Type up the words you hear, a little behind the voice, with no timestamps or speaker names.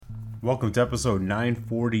Welcome to episode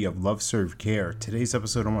 940 of Love Serve Care. Today's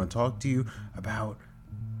episode, I want to talk to you about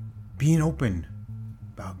being open,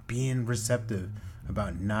 about being receptive,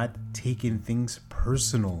 about not taking things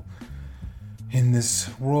personal. In this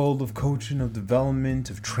world of coaching, of development,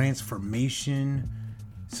 of transformation,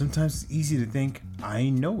 sometimes it's easy to think, I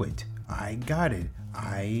know it, I got it,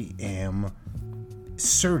 I am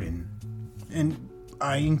certain. And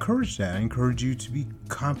I encourage that. I encourage you to be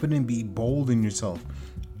confident, be bold in yourself.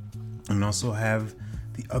 And also have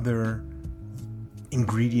the other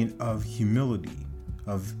ingredient of humility,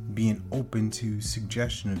 of being open to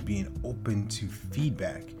suggestion, of being open to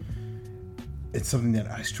feedback. It's something that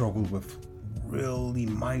I struggled with really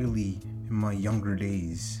mightily in my younger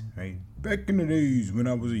days, right? Back in the days when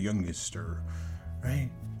I was a youngster, right?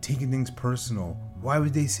 Taking things personal. Why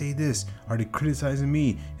would they say this? Are they criticizing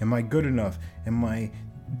me? Am I good enough? Am I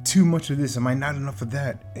too much of this? Am I not enough of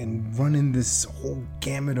that? And running this whole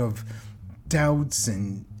gamut of doubts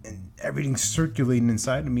and everything circulating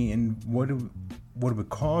inside of me. And what it would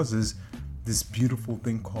cause is this beautiful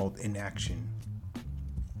thing called inaction.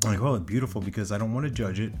 I call it beautiful because I don't want to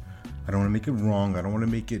judge it. I don't want to make it wrong. I don't want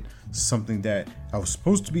to make it something that I was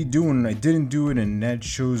supposed to be doing and I didn't do it, and that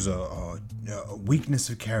shows a weakness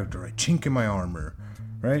of character, a chink in my armor,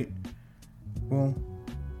 right? Well,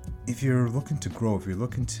 if you're looking to grow, if you're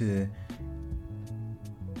looking to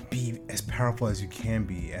be as powerful as you can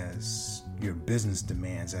be, as your business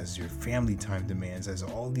demands, as your family time demands, as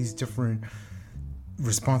all these different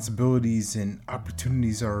responsibilities and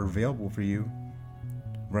opportunities are available for you,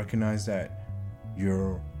 recognize that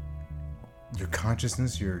your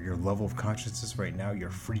consciousness, your level of consciousness right now,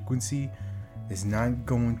 your frequency is not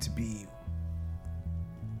going to be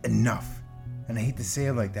enough. And I hate to say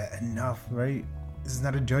it like that, enough, right? This is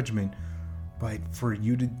not a judgment, but for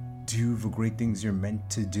you to do the great things you're meant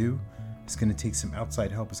to do, it's going to take some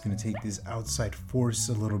outside help. It's going to take this outside force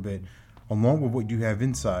a little bit, along with what you have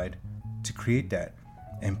inside, to create that.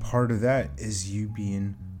 And part of that is you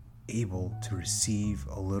being able to receive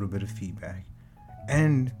a little bit of feedback.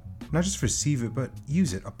 And not just receive it, but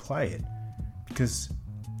use it, apply it. Because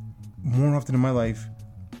more often in my life,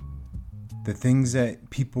 the things that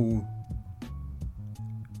people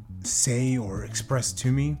say or express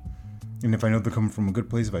to me, and if I know they're coming from a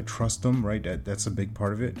good place, if I trust them, right, that's a big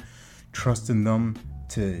part of it. Trusting them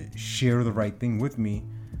to share the right thing with me,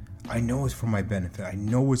 I know it's for my benefit. I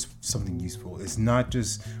know it's something useful. It's not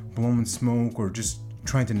just blowing smoke or just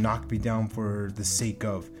trying to knock me down for the sake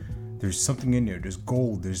of. There's something in there. There's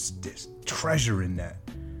gold. There's treasure in that.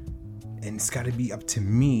 And it's got to be up to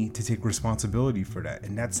me to take responsibility for that.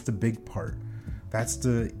 And that's the big part. That's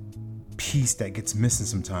the piece that gets missing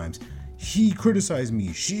sometimes. He criticized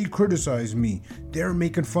me. She criticized me. They're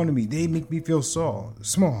making fun of me. They make me feel small.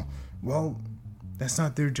 Well, that's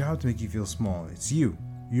not their job to make you feel small. It's you.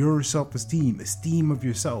 Your self-esteem. Esteem of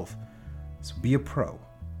yourself. So be a pro.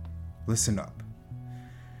 Listen up.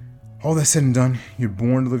 All that said and done, you're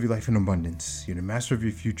born to live your life in abundance. You're the master of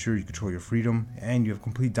your future. You control your freedom. And you have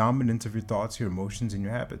complete dominance of your thoughts, your emotions, and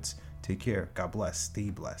your habits. Take care. God bless.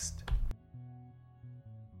 Stay blessed.